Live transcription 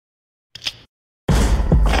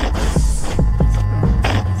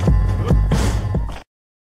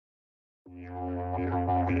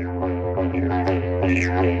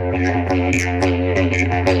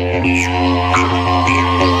Hello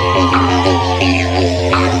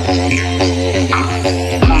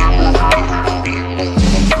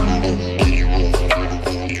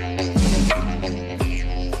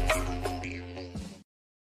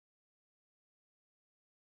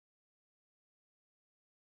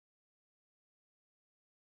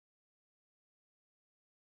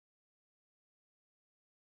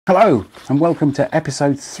and welcome to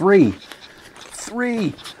episode 3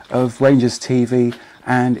 of R4nger5 TV,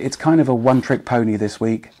 and it's kind of a one-trick pony this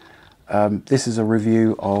week. This is a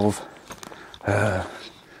review of the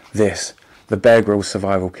Bear Grylls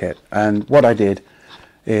survival kit, and what I did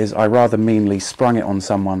is I rather meanly sprung it on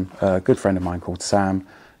someone, a good friend of mine called Sam,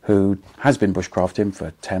 who has been bushcrafting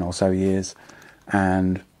for 10 or so years,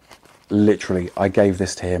 and literally I gave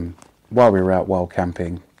this to him while we were out wild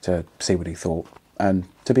camping to see what he thought. And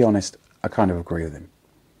to be honest, I kind of agree with him.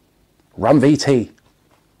 Run VT!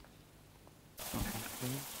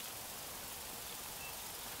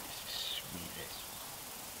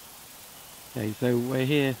 Okay, so we're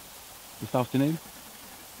here this afternoon,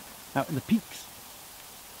 out in the peaks.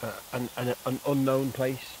 An unknown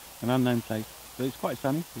place. An unknown place. But it's quite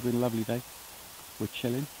sunny, it's been a lovely day. We're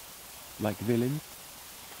chilling, like villains.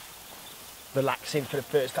 Relaxing for the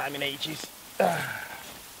first time in ages.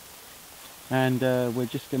 And we're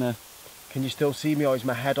just gonna... Can you still see me, or is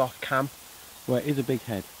my head off cam? Well, it is a big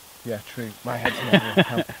head. Yeah, true. My head's never on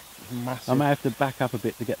cam. It's massive. I may have to back up a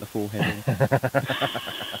bit to get the full head in.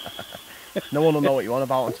 No one will know what you're on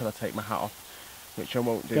about until I take my hat off, which I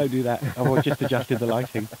won't do. Don't do that. I've just adjusted the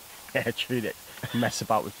lighting. Yeah, true. Mess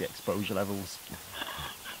about with the exposure levels.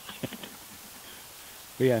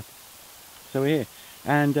 But yeah, so we're here.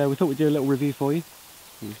 And we thought we'd do a little review for you.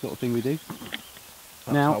 The sort of thing we do.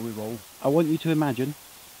 That's now, how we roll. I want you to imagine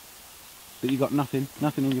that you got nothing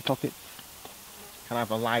in your pocket. Can I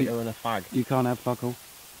have a lighter and a fag? You can't have fuck all.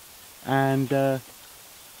 And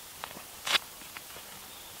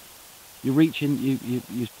you're reaching,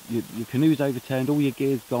 your canoe's overturned, all your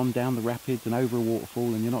gear's gone down the rapids and over a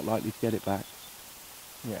waterfall, and you're not likely to get it back.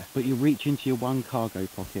 Yeah. But you reach into your one cargo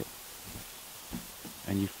pocket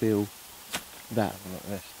and you feel that. Like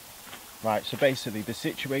this. Right, so basically the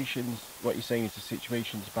situation's, what you're saying is the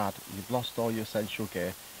situation's bad. You've lost all your essential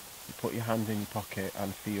gear, you put your hand in your pocket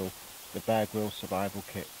and feel the Bear Grylls survival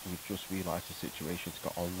kit. You've just realised the situation's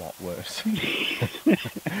got a lot worse.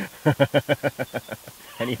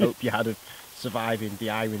 Any hope you had of surviving,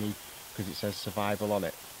 the irony, because it says survival on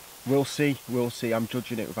it. We'll see, I'm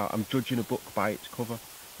judging a book by its cover.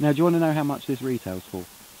 Now, do you want to know how much this retails for?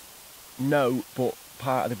 No, but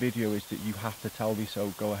part of the video is that you have to tell me,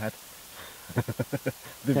 so go ahead.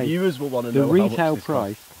 The viewers will want to know. The retail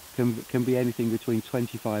price can be anything between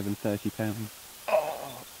 £25 and £30.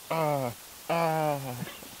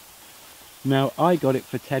 Now I got it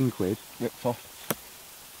for 10 quid. Ripped off.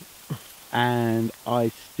 And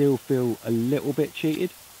I still feel a little bit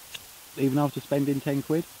cheated, even after spending 10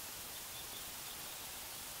 quid.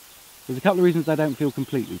 There's a couple of reasons I don't feel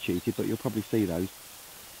completely cheated, but you'll probably see those.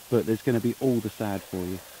 But there's going to be all the sad for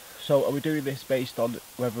you. So are we doing this based on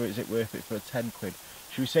whether is it worth it for a 10 quid?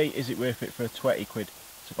 Should we say is it worth it for a 20 quid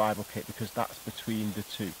survival kit, because that's between the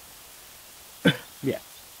two? Yeah.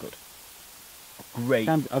 Good. Great.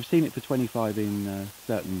 I've seen it for 25 in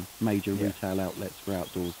certain major retail outlets for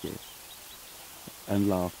outdoors gear, and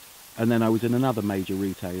laughed. And then I was in another major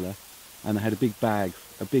retailer and they had a big bag,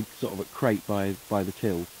 a big sort of a crate by the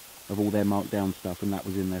till of all their marked down stuff, and that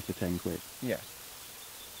was in there for 10 quid. Yeah.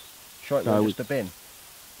 Sure, it was just a bin.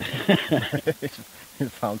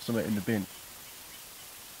 Found something in the bin.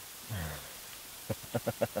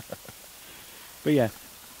 But yeah,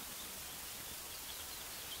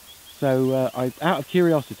 so I, out of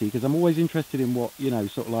curiosity, because I'm always interested in what, you know,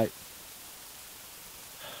 sort of like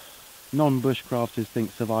non-bushcrafters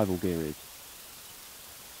think survival gear is.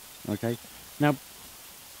 Okay, now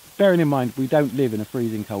bearing in mind we don't live in a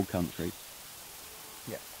freezing cold country.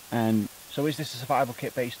 Yeah. And so is this a survival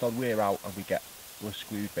kit based on we're out and we're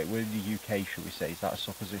screwed, but we're in the UK, should we say? Is that a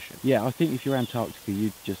supposition? Yeah, I think if you're Antarctica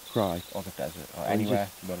you'd just cry. Or the desert, or anywhere,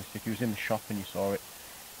 to be honest. If you was in the shop and you saw it,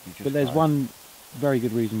 you'd just But there's cry. one very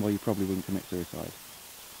good reason why you probably wouldn't commit suicide.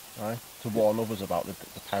 Right? To warn others about the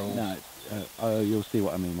perils. No, you'll see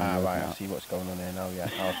what I mean. Ah, right, I see what's going on here now, yeah.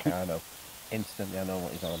 Okay, I know. Instantly I know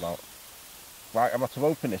what he's on about. Right, I'm about to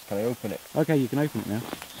open this. Can I open it? Okay, you can open it now.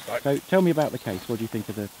 Right. So tell me about the case. What do you think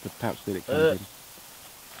of the pouch that it comes in?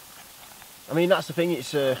 I mean, that's the thing,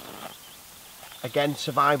 it's again,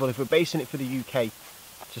 survival. If we're basing it for the UK,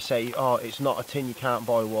 to say, oh, it's not a tin, you can't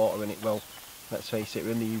boil water in it, well, let's face it,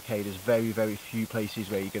 we're in the UK, there's very, very few places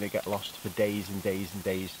where you're going to get lost for days and days and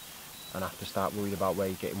days. and have to start worrying about where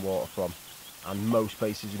you're getting water from. And most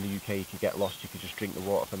places in the UK you could get lost, you could just drink the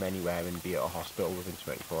water from anywhere and be at a hospital within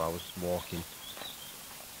 24 hours walking.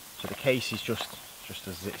 So the case is just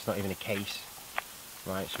as it's not even a case,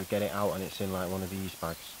 right? So we get it out and it's in like one of these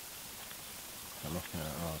bags. I'm looking at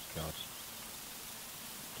it, oh god.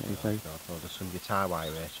 Okay, Oh god, well there's some guitar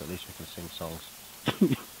wire here, so at least we can sing songs.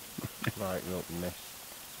 Right, we'll open this.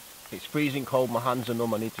 It's freezing cold, my hands are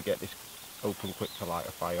numb, I need to get this open quick to light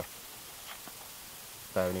a fire.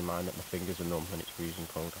 Bearing in mind that my fingers are numb and it's freezing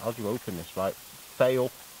cold. How do you open this? Right, fail.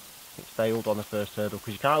 It's failed on the first hurdle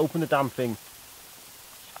because you can't open the damn thing.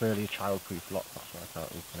 It's clearly a child-proof lock, that's why I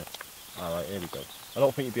can't open it. Alright, here we go. I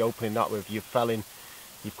don't think you'd be opening that with, you've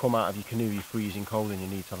come out of your canoe, you're freezing cold and you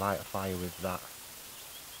need to light a fire with that.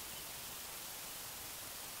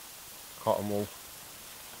 Cotton wool.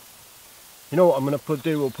 You know what I'm going to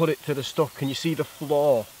do? We'll put it to the stuff. Can you see the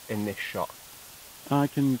floor in this shot? I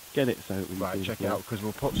can get it so we Right, can check it out, because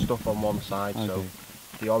we'll put stuff on one side, okay. so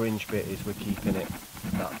the orange bit is we're keeping it,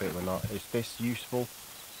 that bit we're not. Is this useful?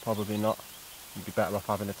 Probably not. You'd be better off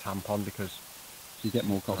having a tampon because you get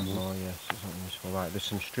more cotton wool. Oh yes, it's not useful. Right, there's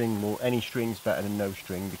some string, more. Any string's better than no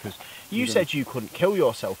string, because you said you couldn't kill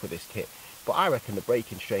yourself with this kit, but I reckon the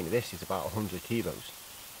breaking strain of this is about 100 kilos.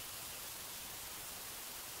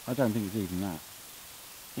 I don't think it's even that.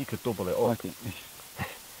 You could double it up. I think.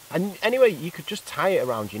 And anyway, you could just tie it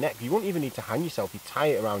around your neck. You wouldn't even need to hang yourself. You tie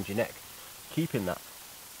it around your neck, keeping that.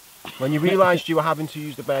 When you realised you were having to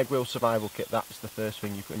use the Bear Grylls survival kit, that's the first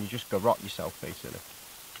thing you could, and you just garrot yourself basically.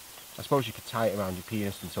 I suppose you could tie it around your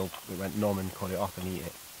penis until it went numb and cut it off and eat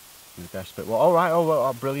it. You were desperate. Well, all right,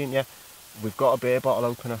 oh, brilliant, yeah. We've got a beer bottle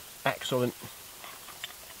opener. Excellent.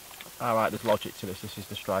 All right, there's logic to this. This is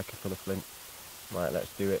the striker for the flint. Right,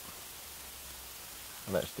 let's do it.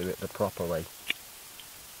 And let's do it the proper way.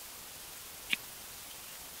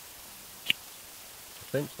 The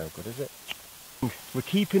flint's no good, is it? We're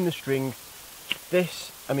keeping the string.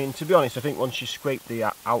 This, I mean, to be honest, I think once you scrape the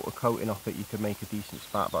outer coating off it, you can make a decent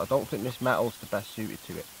spark, but I don't think this metal's the best suited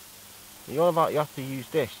to it. You're on about you have to use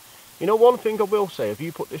this. You know, one thing I will say, have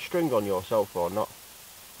you put this string on yourself or not?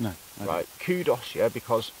 No. Right, kudos, yeah,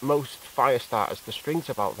 because most fire starters, the string's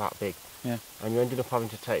about that big. Yeah. And you ended up having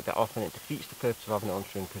to take that off, and it defeats the purpose of having it on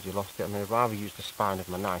string because you lost it. I mean, I'd rather use the spine of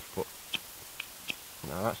my knife, but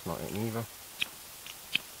no, that's not it either.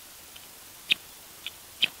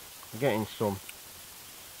 I'm getting some.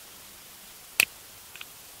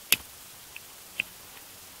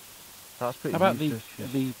 That's pretty How about useless,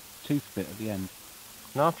 the tooth bit at the end?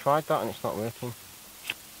 No, I've tried that and it's not working.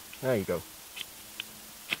 There you go.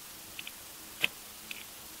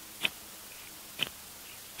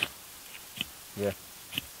 Yeah.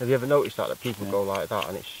 Have you ever noticed that people go like that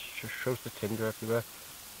and it just shows the tinder everywhere?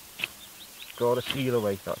 Draw the seal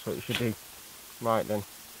away, that's what you should do. Right then.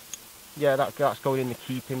 Yeah, that's going in the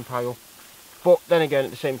keeping pile. But then again,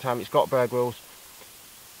 at the same time, it's got Bear Grylls.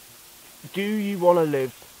 Do you want to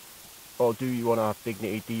live, or do you want to have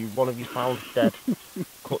dignity? Do you want to be found dead,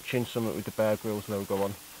 clutching something with the Bear Grylls logo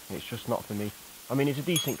on? It's just not for me. I mean, he's a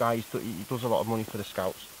decent guy. He does a lot of money for the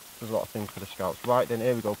Scouts. Does a lot of things for the Scouts. Right then,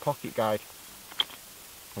 here we go. Pocket guide.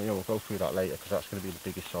 Well, we'll go through that later because that's going to be the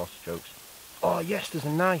biggest source of jokes. Oh yes, there's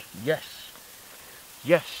a knife. Yes.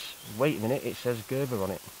 Yes. Wait a minute. It says Gerber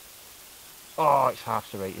on it. Oh, it's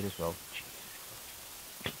half serrated as well.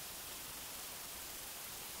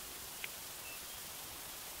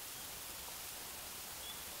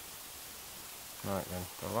 Right then,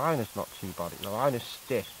 the line is not too bad. The line is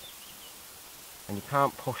stiff, and you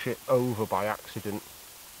can't push it over by accident.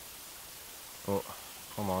 But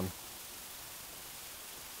come on,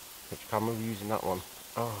 which camera are we using? That one.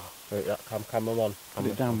 Oh, wait, that camera one. Put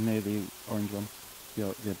it down near the orange one,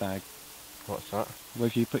 your bag. What's that? Well,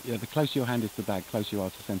 if you put the closer your hand is to the bag, closer you are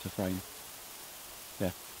to centre frame.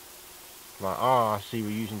 Yeah. Right. Ah, I see. We're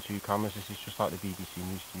using two cameras. This is just like the BBC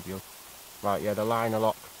News Studio. Right. Yeah, the liner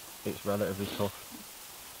lock. It's relatively tough.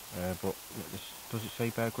 But does it say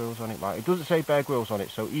Bear Grylls on it? Right. It doesn't say Bear Grylls on it.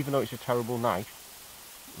 So even though it's a terrible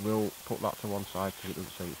knife, we'll put that to one side because it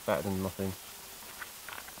doesn't say. It's better than nothing.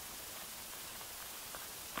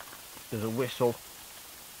 There's a whistle.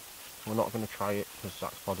 We're not going to try it because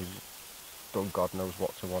that's probably done God knows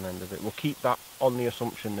what to one end of it. We'll keep that on the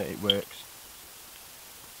assumption that it works.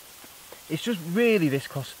 It's just really, this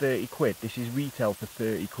costs 30 quid. This is retail for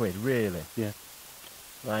 30 quid, really. Yeah.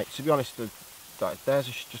 Right, to be honest,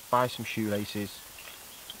 just buy some shoelaces.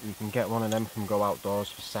 You can get one of them from Go Outdoors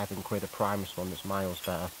for 7 quid, a Primus one that's miles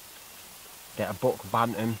better. Get a Buck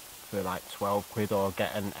Bantam for like 12 quid, or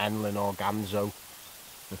get an Enlin or Ganzo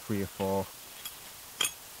for 3 or 4.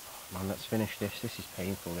 Man, let's finish this. This is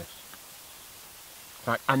painful, this.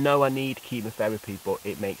 Like, I know I need chemotherapy, but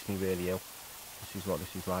it makes me really ill. This is what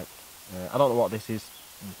this is like. I don't know what this is.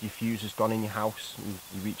 Your fuse has gone in your house, and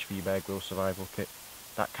you reach for your Bear Grylls survival kit.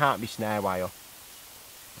 That can't be snare wire,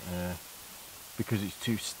 because it's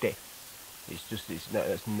too stiff.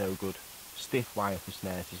 That's no good. Stiff wire for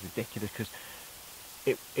snares is ridiculous, because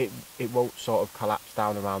it won't sort of collapse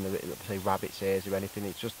down around the, say, rabbit's ears or anything.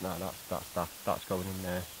 It's just, no, that's going in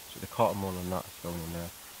there. So the cotton wool and that's going in there.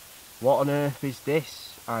 What on earth is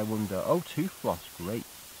this, I wonder? Oh, tooth floss, great.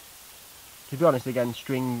 To be honest, again,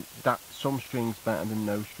 some string's better than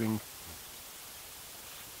no string.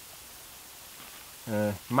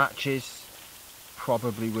 Matches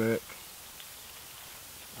probably work.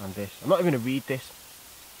 And this, I'm not even going to read this.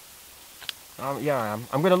 Yeah, I am.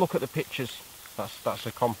 I'm going to look at the pictures. That's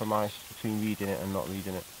a compromise between reading it and not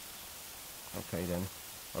reading it. Okay then.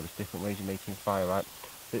 Well, there's different ways of making fire, right?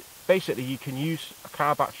 But basically, you can use a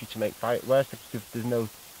car battery to make fire. Where's there's no?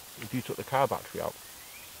 If you took the car battery out,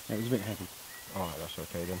 It was a bit heavy. all right, that's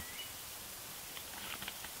okay then.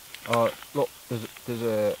 Look, there's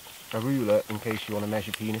a ruler in case you want to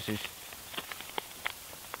measure penises.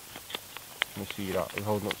 Let me see that. We're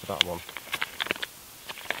holding up to that one.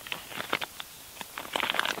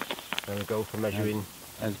 There we go for measuring.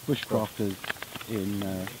 As bushcrafters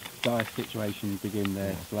in dire situations begin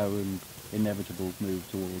their slow and inevitable move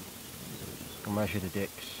towards. We'll measure the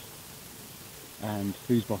dicks. And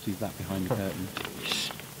whose boss is that behind the curtain?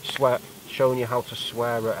 Showing you how to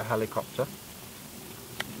swear at a helicopter.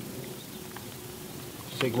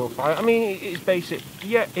 Signal fire. I mean, it's basic.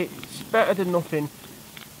 Yeah, it's better than nothing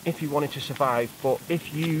if you wanted to survive, but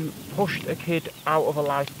if you pushed a kid out of a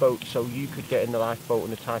lifeboat so you could get in the lifeboat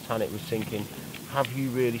and the Titanic was sinking, have you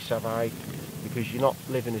really survived? Because you're not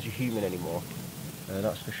living as a human anymore.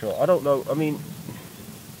 That's for sure. I don't know. I mean,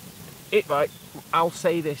 I'll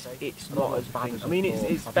say this, it's not as bad as I mean,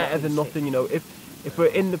 it's better than nothing, you know. If we're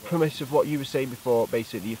in the premise of what you were saying before,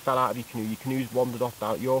 basically you fell out of your canoe's wandered off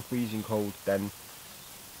out, you're freezing cold, then,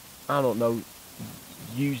 I don't know,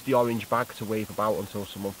 use the orange bag to wave about until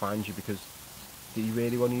someone finds you, because do you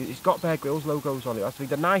really want to use it? It's got Bear Grylls logos on it. That's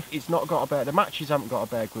the knife, it's not got the matches haven't got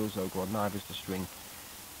a Bear Grylls logo on, neither's the string.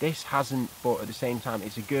 This hasn't, but at the same time,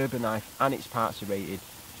 it's a Gerber knife and it's parts serrated.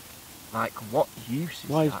 Like, what use is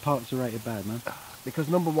Why that? is parts serrated bad, man? Because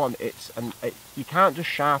number one, you can't just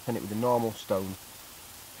sharpen it with a normal stone.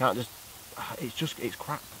 You can't just, it's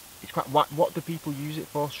crap. It's crap. What do people use it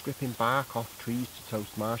for? Stripping bark off trees to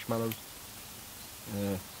toast marshmallows.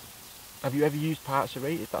 Have you ever used parts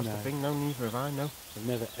serrated? That's No. the thing. No, neither have I. No. I've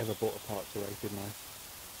never ever bought a parts serrated knife.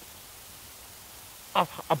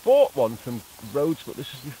 I bought one from Rhodes, but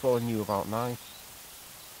this was before I knew about knives.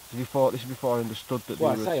 This is before I understood that.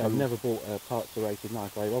 Well, I they were say I've through. never bought a parts serrated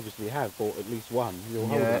knife. I obviously have bought at least one. You're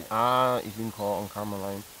holding Yeah, it. he's been caught on camera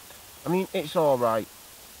line. I mean, it's all right.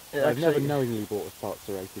 I've never knowingly bought a parts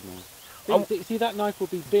serrated knife. See, that knife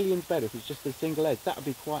would be billions better if it's just a single edge. That would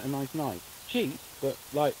be quite a nice knife. Cheap, but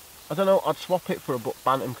like. I don't know. I'd swap it for a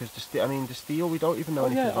bantam because the steel. We don't even know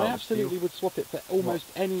anything about I the absolutely steel. would swap it for almost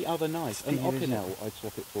any other knife. An Steel, is it? Opinel, I'd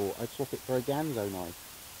swap it for. I'd swap it for a Ganzo knife.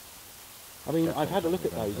 I mean, I've had a look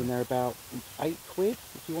at those, and they're about £8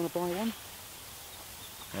 if you want to buy one.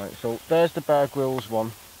 Right, so there's the Bear Grylls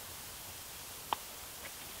one.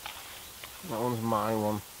 That one's my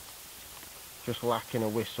one. Just lacking a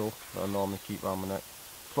whistle that I normally keep round my neck.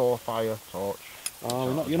 Thor fire torch.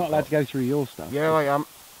 Oh, you're not allowed to go through your stuff. Yeah, I am.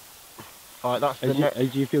 Alright, that's the next.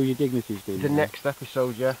 Do you feel your dignity's been? The next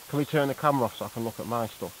episode, yeah. Can we turn the camera off so I can look at my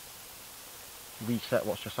stuff? Reset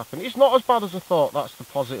what's just happened. It's not as bad as I thought. That's the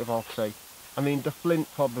positive I'll say. I mean, the flint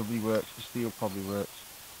probably works. The steel probably works.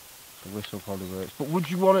 The whistle probably works. But would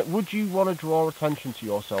you want to draw attention to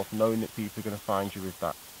yourself, knowing that people are going to find you with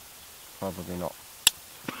that? Probably not.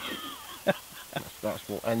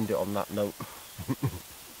 We'll end it on that note.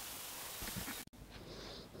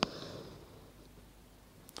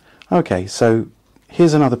 Okay, so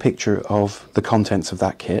here's another picture of the contents of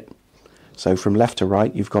that kit. So from left to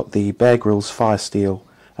right, you've got the Bear Grylls Fire Steel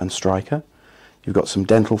and Striker. You've got some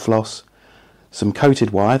dental floss, some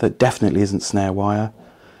coated wire that definitely isn't snare wire,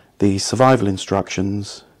 the survival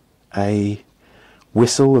instructions, a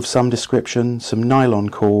whistle of some description, some nylon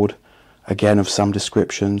cord, again of some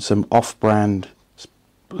description, some off-brand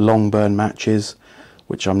long burn matches,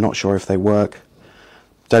 which I'm not sure if they work.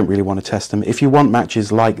 Don't really want to test them. If you want matches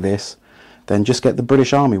like this, then just get the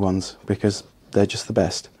British Army ones, because they're just the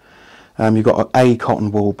best. You've got a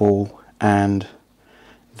cotton wool ball and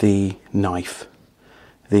the knife,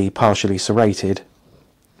 the partially serrated,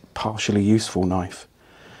 partially useful knife.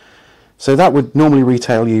 So that would normally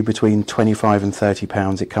retail you between £25 and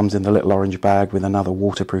 £30. It comes in the little orange bag with another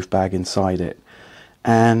waterproof bag inside it.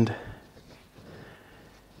 And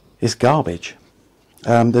it's garbage.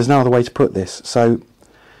 There's no other way to put this. So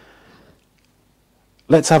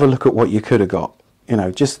let's have a look at what you could have got. You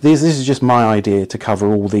know, just this is just my idea to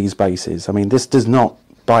cover all these bases. I mean, this does not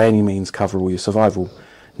by any means cover all your survival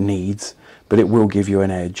needs, but it will give you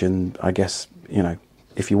an edge. And I guess, you know,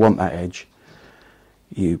 if you want that edge,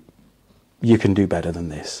 you can do better than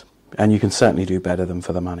this, and you can certainly do better than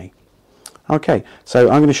for the money. Okay, so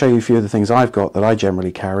I'm going to show you a few of the things I've got that I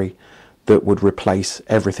generally carry that would replace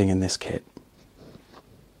everything in this kit.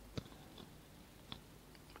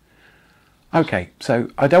 Okay, so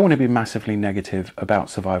I don't want to be massively negative about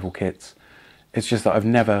survival kits. It's just that I've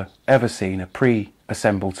never ever seen a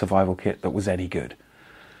pre-assembled survival kit that was any good.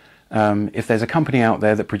 If there's a company out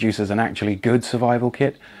there that produces an actually good survival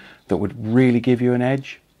kit that would really give you an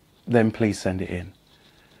edge, then please send it in.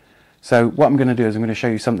 So what I'm going to do is I'm going to show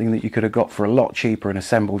you something that you could have got for a lot cheaper and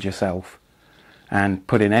assembled yourself and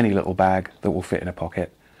put in any little bag that will fit in a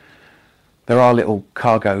pocket. There are little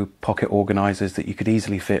cargo pocket organisers that you could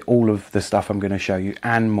easily fit all of the stuff I'm going to show you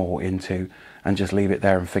and more into, and just leave it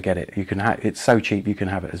there and forget it. You can it's so cheap you can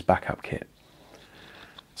have it as backup kit.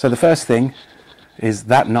 So the first thing is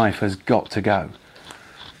that knife has got to go.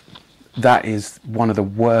 That is one of the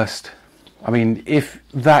worst. I mean, if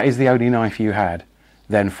that is the only knife you had,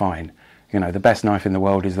 then fine. You know, the best knife in the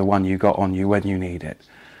world is the one you got on you when you need it.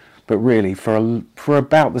 But really, for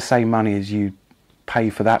about the same money as you pay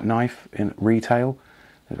for that knife in retail,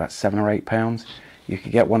 about £7 or £8, you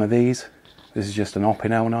could get one of these. This is just an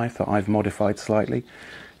Opinel knife that I've modified slightly.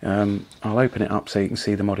 I'll open it up so you can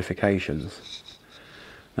see the modifications.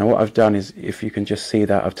 Now what I've done is, if you can just see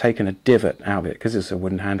that, I've taken a divot out of it. Because it's a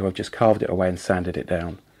wooden handle, I've just carved it away and sanded it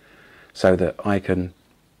down so that I can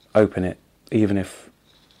open it even if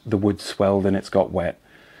the wood's swelled and it's got wet.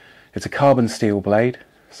 It's a carbon steel blade,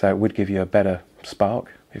 so it would give you a better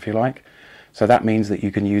spark, if you like. So that means that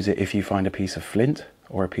you can use it if you find a piece of flint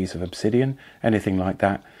or a piece of obsidian, anything like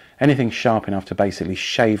that. Anything sharp enough to basically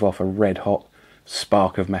shave off a red hot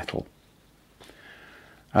spark of metal.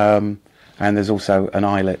 And there's also an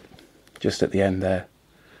eyelet just at the end there,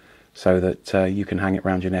 so that you can hang it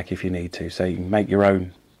around your neck if you need to. So you can make your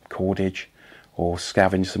own cordage or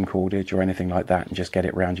scavenge some cordage or anything like that and just get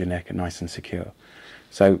it around your neck and nice and secure.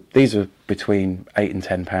 So these are between £8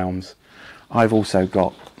 and £10. I've also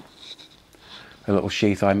got a little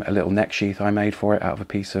sheath, a little neck sheath I made for it out of a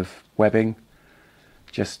piece of webbing.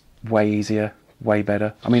 Just way easier, way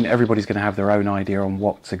better. I mean, everybody's going to have their own idea on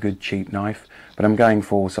what's a good cheap knife, but I'm going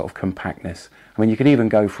for sort of compactness. I mean, you can even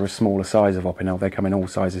go for a smaller size of Opinel. They come in all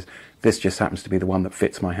sizes. This just happens to be the one that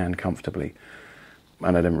fits my hand comfortably,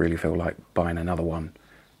 and I don't really feel like buying another one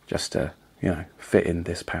just to, you know, fit in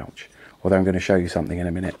this pouch. Although I'm going to show you something in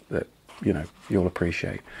a minute that, you know, you'll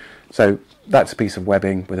appreciate. So that's a piece of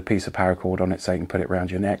webbing with a piece of paracord on it so you can put it around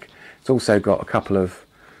your neck. It's also got a couple of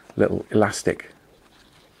little elastic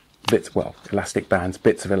bits, well, elastic bands,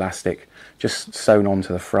 bits of elastic just sewn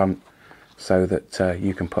onto the front so that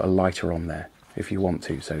you can put a lighter on there if you want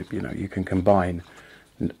to. So, you know, you can combine,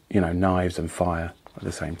 you know, knives and fire at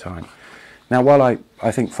the same time. Now, while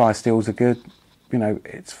I think fire steels are good, you know,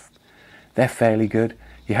 they're fairly good.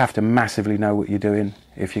 You have to massively know what you're doing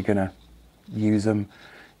if you're going to use them.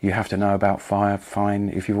 You have to know about fire, fine.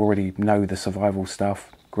 If you already know the survival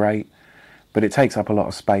stuff, great. But it takes up a lot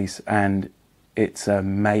of space, and it's a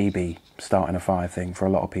maybe starting a fire thing for a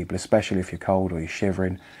lot of people, especially if you're cold or you're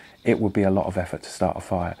shivering. It would be a lot of effort to start a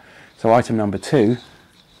fire. So item number 2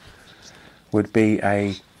 would be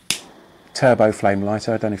a turbo flame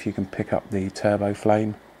lighter. I don't know if you can pick up the turbo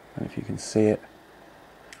flame. I don't know if you can see it.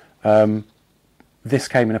 This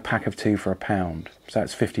came in a pack of 2 for £1, so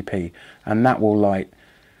that's 50p, and that will light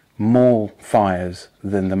more fires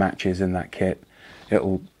than the matches in that kit.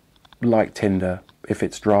 It'll light tinder if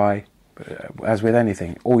it's dry. As with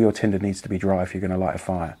anything, all your tinder needs to be dry if you're going to light a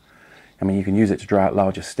fire. I mean, you can use it to dry out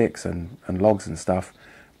larger sticks and logs and stuff,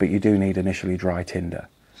 but you do need initially dry tinder.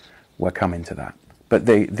 We're coming to that. But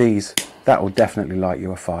that will definitely light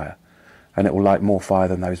you a fire, and it will light more fire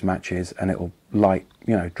than those matches, and it will light,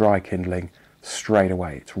 you know, dry kindling straight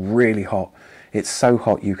away. It's really hot. It's so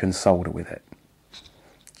hot you can solder with it.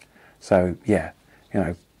 So yeah, you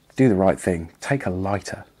know, do the right thing. Take a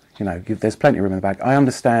lighter. You know, there's plenty of room in the bag. I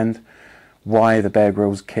understand why the Bear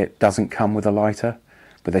Grylls kit doesn't come with a lighter,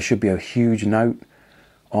 but there should be a huge note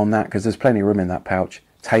on that, because there's plenty of room in that pouch.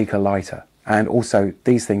 Take a lighter. And also,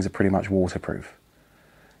 these things are pretty much waterproof.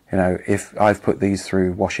 You know, if I've put these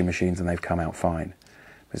through washing machines and they've come out fine.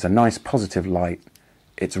 There's a nice positive light.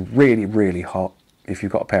 It's really, really hot. If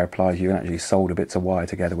you've got a pair of pliers, you can actually solder bits of wire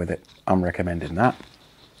together with it. I'm recommending that.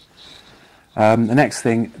 The next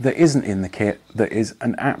thing that isn't in the kit that is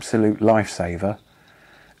an absolute lifesaver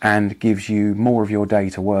and gives you more of your day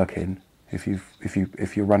to work in if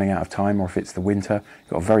you're running out of time, or if it's the winter, you've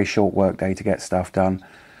got a very short work day to get stuff done.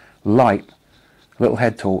 Light little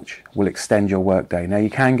head torch will extend your work day. Now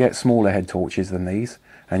you can get smaller head torches than these,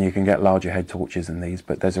 and you can get larger head torches than these,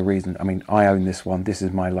 but there's a reason. I mean, I own this one. This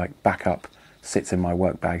is my like backup, sits in my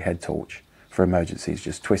work bag head torch for emergencies.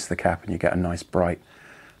 Just twist the cap and you get a nice bright,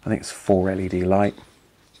 I think it's 4 LED light,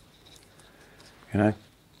 you know,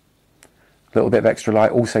 a little bit of extra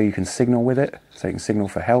light. Also you can signal with it, so you can signal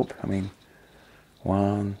for help. I mean,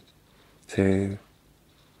 1 2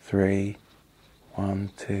 3,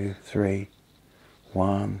 1 2 3,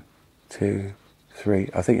 1 2 3.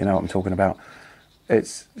 I think you know what I'm talking about.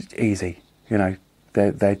 It's easy, you know,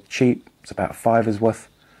 they're cheap. It's about £5 worth.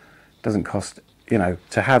 Doesn't cost, you know,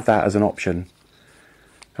 to have that as an option.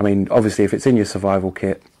 I mean, obviously if it's in your survival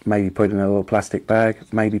kit, maybe put it in a little plastic bag,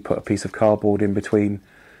 maybe put a piece of cardboard in between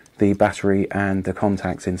the battery and the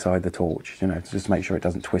contacts inside the torch, you know, to just make sure it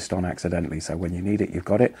doesn't twist on accidentally, so when you need it, you've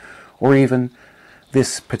got it. Or even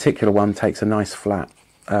this particular one takes a nice flat,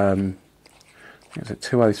 it's a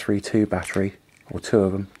 2032 battery, or 2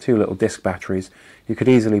 of them, 2 little disc batteries. You could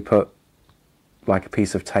easily put like a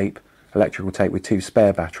piece of tape, electrical tape with 2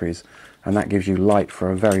 spare batteries, and that gives you light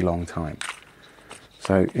for a very long time.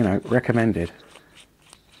 So, you know, recommended.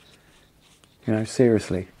 You know,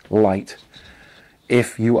 seriously, light.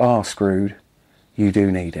 If you are screwed, you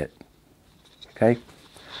do need it. Okay?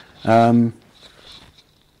 The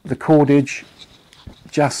cordage,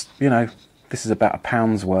 just, you know, this is about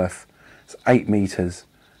 £1 worth. It's 8 meters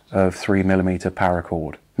of 3mm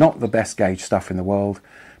paracord. Not the best gauge stuff in the world.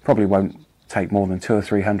 Probably won't take more than £200 or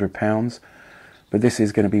 £300, but this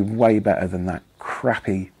is going to be way better than that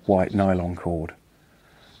crappy white nylon cord.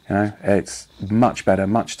 You know, it's much better,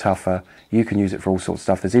 much tougher. You can use it for all sorts of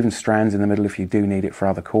stuff. There's even strands in the middle if you do need it for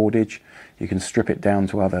other cordage. You can strip it down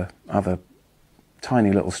to other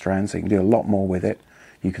tiny little strands, so you can do a lot more with it.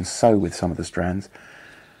 You can sew with some of the strands,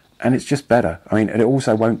 and it's just better. I mean, and it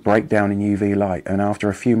also won't break down in UV light, and after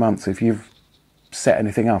a few months, if you've set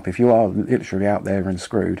anything up, if you are literally out there and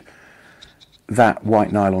screwed, that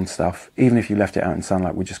white nylon stuff, even if you left it out in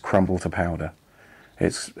sunlight, would just crumble to powder.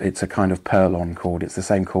 It's a kind of Perlon cord. It's the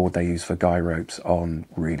same cord they use for guy ropes on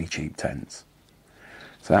really cheap tents.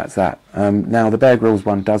 So that's that. Now the Bear Grylls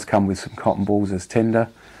one does come with some cotton balls as tinder.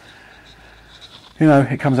 You know,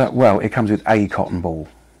 it comes out, well, it comes with a cotton ball.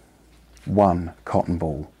 1 cotton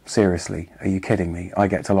ball. Seriously, are you kidding me? I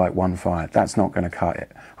get to light 1 fire. That's not going to cut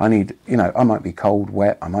it. I need, you know, I might be cold,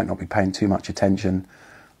 wet, I might not be paying too much attention.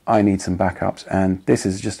 I need some backups, and this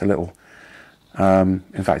is just a little,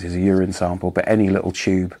 in fact it's a urine sample, but any little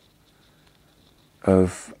tube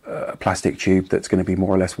of a plastic tube that's going to be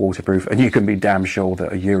more or less waterproof, and you can be damn sure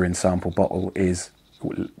that a urine sample bottle is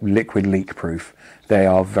liquid leak proof. They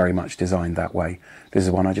are very much designed that way. This is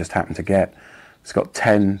one I just happened to get. It's got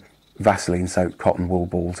 10 Vaseline soaked cotton wool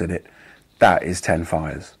balls in it. That is 10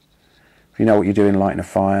 fires. If you know what you're doing lighting a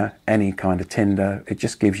fire, any kind of tinder, it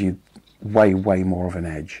just gives you way more of an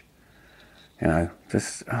edge, you know.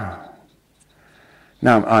 Just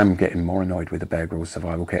now I'm getting more annoyed with the Bear Grylls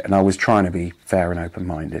survival kit, and I was trying to be fair and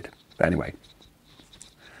open-minded, but anyway,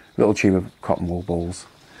 little tube of cotton wool balls,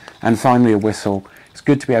 and finally a whistle. It's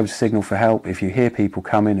good to be able to signal for help if you hear people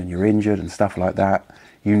coming and you're injured and stuff like that.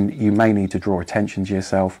 You may need to draw attention to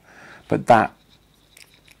yourself, but that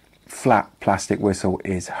flat plastic whistle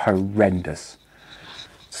is horrendous.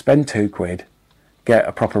 Spend £2, get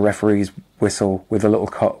a proper referee's whistle with a little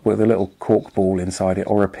cork ball inside it,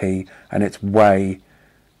 or a pea, and it's way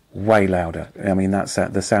louder. I mean,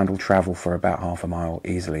 the sound will travel for about half a mile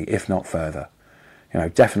easily, if not further. You know,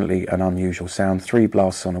 definitely an unusual sound. 3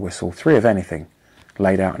 blasts on a whistle, 3 of anything,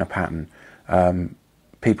 laid out in a pattern.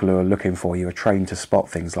 People who are looking for you are trained to spot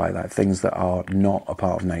things like that, things that are not a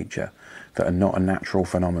part of nature, that are not a natural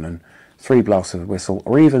phenomenon. 3 blasts of a whistle,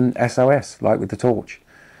 or even SOS, like with the torch.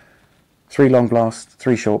 3 long blasts,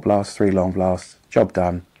 3 short blasts, 3 long blasts, job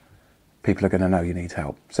done. People are going to know you need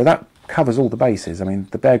help. So that covers all the bases. I mean,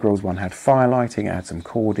 the Bear Grylls one had fire lighting, it had some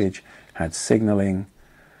cordage, had signalling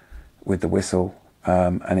with the whistle,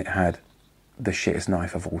 and it had the shittest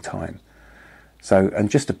knife of all time. So, and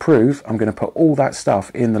just to prove, I'm going to put all that stuff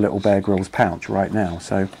in the little Bear Grylls pouch right now.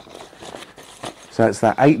 So it's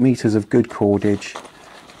that 8 meters of good cordage,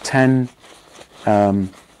 10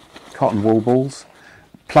 cotton wool balls,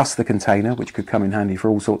 plus the container, which could come in handy for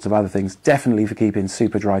all sorts of other things, definitely for keeping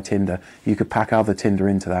super dry tinder. You could pack other tinder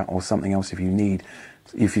into that or something else if you need,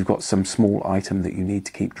 if you've got some small item that you need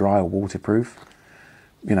to keep dry or waterproof.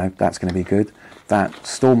 You know, that's going to be good. That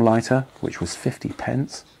storm lighter, which was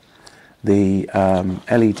 50p. The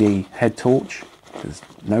LED head torch. There's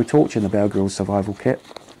no torch in the Bear Grylls survival kit.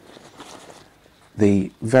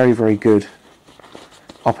 The very, very good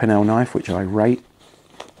Opinel knife, which I rate.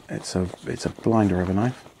 It's a blinder of a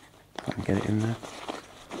knife. If I can get it in there.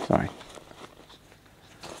 Sorry.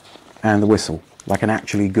 And the whistle, like an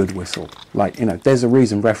actually good whistle. Like, you know, there's a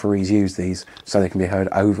reason referees use these, so they can be heard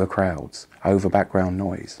over crowds, over background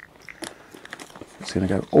noise. It's going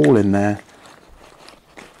to go all in there.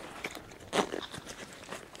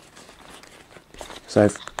 So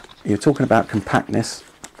if you're talking about compactness,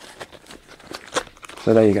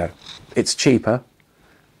 so there you go. It's cheaper,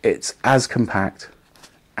 it's as compact,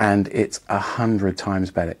 and it's 100 times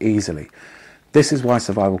better, easily. This is why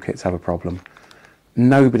survival kits have a problem.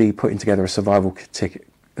 Nobody putting together a survival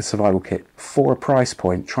kit for a price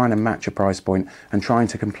point, trying to match a price point and trying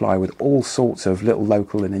to comply with all sorts of little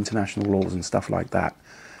local and international laws and stuff like that.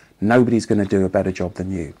 Nobody's going to do a better job than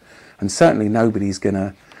you. And certainly nobody's going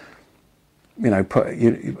to, you know,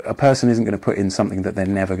 a person isn't going to put in something that they're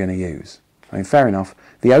never going to use. I mean, fair enough.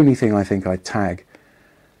 The only thing I think I'd tag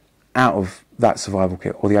out of that survival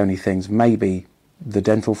kit, or the only things, maybe the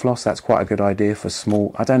dental floss. That's quite a good idea for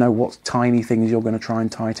small, I don't know what tiny things you're going to try and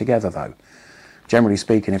tie together though. Generally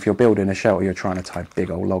speaking, if you're building a shelter, you're trying to tie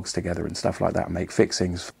big old logs together and stuff like that and make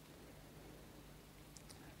fixings.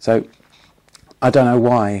 So I don't know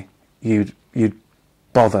why you'd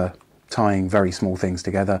bother tying very small things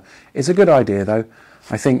together. It's a good idea though.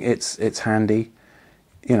 I think it's handy.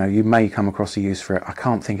 You know, you may come across a use for it. I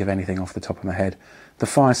can't think of anything off the top of my head. The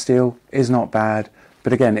fire steel is not bad,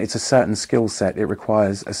 but again, it's a certain skill set. It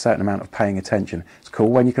requires a certain amount of paying attention. It's cool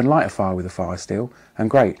when you can light a fire with a fire steel, and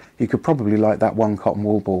great. You could probably light that one cotton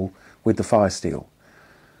wool ball with the fire steel.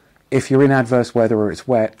 If you're in adverse weather or it's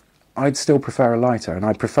wet, I'd still prefer a lighter, and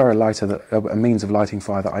I'd prefer a lighter, a means of lighting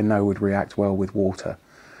fire that I know would react well with water.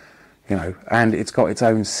 You know, and it's got its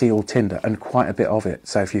own sealed tinder, and quite a bit of it.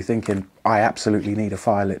 So if you're thinking, I absolutely need a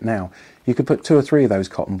fire lit now, you could put 2 or 3 of those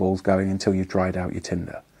cotton balls going until you've dried out your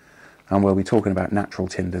tinder. And we'll be talking about natural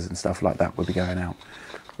tinders and stuff like that will be going out.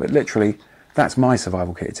 But literally, that's my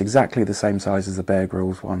survival kit. It's exactly the same size as the Bear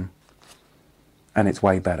Grylls one, and it's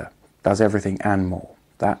way better. Does everything and more.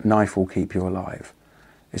 That knife will keep you alive.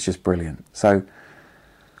 It's just brilliant. So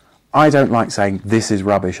I don't like saying this is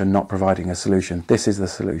rubbish and not providing a solution. This is the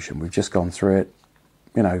solution. We've just gone through it.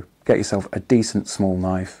 You know, get yourself a decent small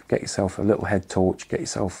knife, get yourself a little head torch, get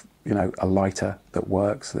yourself, you know, a lighter that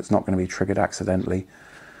works, that's not going to be triggered accidentally.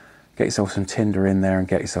 Get yourself some tinder in there and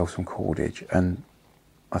get yourself some cordage. And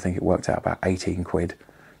I think it worked out about 18 quid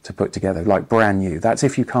to put together, like brand new. That's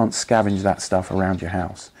if you can't scavenge that stuff around your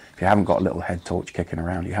house. If you haven't got a little head torch kicking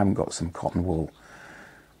around, you haven't got some cotton wool.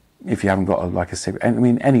 If you haven't got like a cigarette, I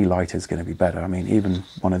mean, any lighter is going to be better. I mean, even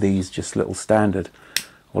one of these, just little standard,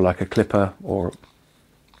 or like a clipper, or,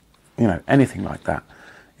 you know, anything like that.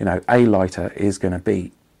 You know, a lighter is going to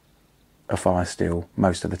beat a fire steel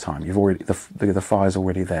most of the time. You've already, the fire's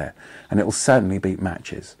already there, and it will certainly beat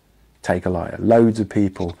matches. Take a lighter. Loads of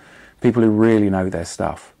people who really know their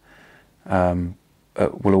stuff,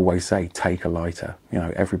 will always say, take a lighter. You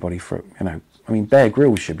know, everybody for, you know, I mean, Bear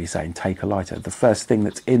Grylls should be saying, take a lighter. The first thing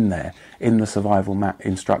that's in there, in the survival map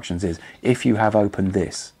instructions is, if you have opened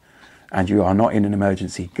this and you are not in an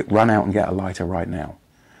emergency, run out and get a lighter right now.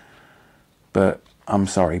 But I'm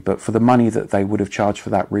sorry, but for the money that they would have charged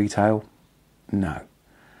for that retail, no.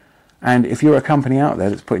 And if you're a company out there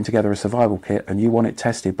that's putting together a survival kit and you want it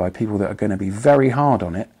tested by people that are going to be very hard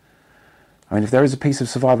on it, I mean, if there is a piece of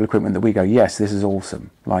survival equipment that we go, yes, this is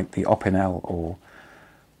awesome, like the Opinel or,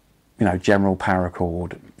 you know, General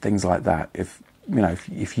Paracord, things like that. If, you know,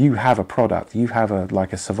 if you have a product, you have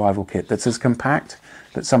like a survival kit that's as compact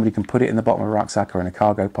that somebody can put it in the bottom of a rucksack or in a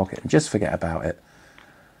cargo pocket and just forget about it,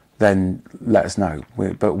 then let us know.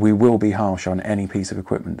 But we will be harsh on any piece of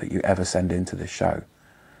equipment that you ever send into this show.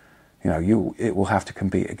 You know, it will have to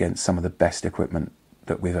compete against some of the best equipment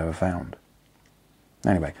that we've ever found.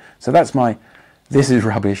 Anyway, so that's my, this is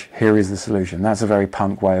rubbish, here is the solution. That's a very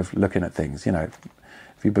punk way of looking at things. You know,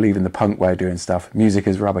 if you believe in the punk way of doing stuff, music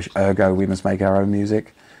is rubbish, ergo we must make our own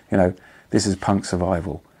music. You know, this is punk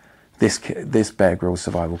survival. This Bear Grylls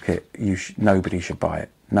survival kit, nobody should buy it.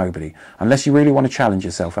 Nobody. Unless you really want to challenge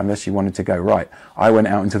yourself, unless you wanted to go, right, I went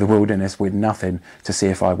out into the wilderness with nothing to see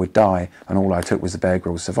if I would die, and all I took was the Bear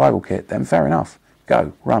Grylls survival kit, then fair enough.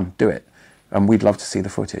 Go, run, do it. And we'd love to see the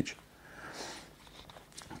footage.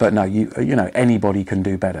 But no, you know, anybody can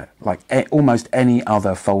do better. Like almost any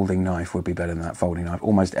other folding knife would be better than that folding knife.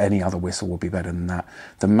 Almost any other whistle would be better than that.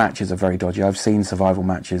 The matches are very dodgy. I've seen survival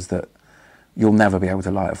matches that you'll never be able to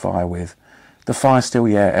light a fire with. The fire steel,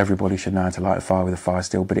 yeah, everybody should know how to light a fire with a fire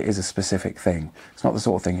steel, but it is a specific thing. It's not the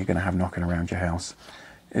sort of thing you're going to have knocking around your house.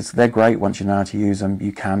 They're great once you know how to use them.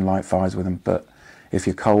 You can light fires with them, but if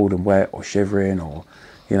you're cold and wet or shivering, or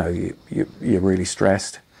you know, you're really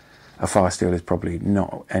stressed, a fire steel is probably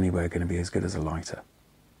not anywhere going to be as good as a lighter.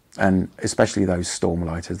 And especially those storm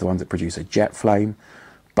lighters, the ones that produce a jet flame.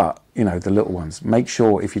 But, you know, the little ones, make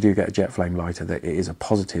sure if you do get a jet flame lighter that it is a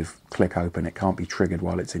positive click open. It can't be triggered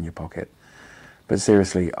while it's in your pocket. But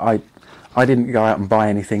seriously, I didn't go out and buy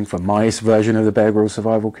anything for my version of the Bear Grylls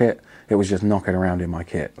survival kit. It was just knocking around in my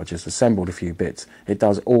kit. I just assembled a few bits. It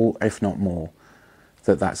does all, if not more,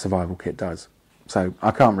 that survival kit does. So I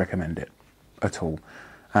can't recommend it at all.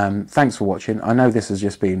 Thanks for watching. I know this has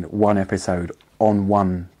just been one episode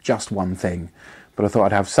on just one thing, but I thought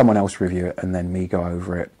I'd have someone else review it and then me go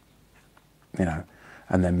over it, you know,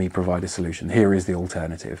 and then me provide a solution. Here is the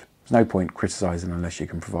alternative. There's no point criticising unless you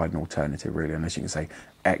can provide an alternative, really, unless you can say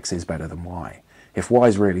X is better than Y. If Y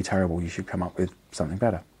is really terrible, you should come up with something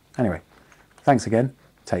better. Anyway, thanks again.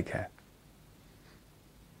 Take care.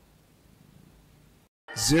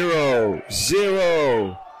 0,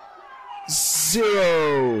 0,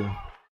 0.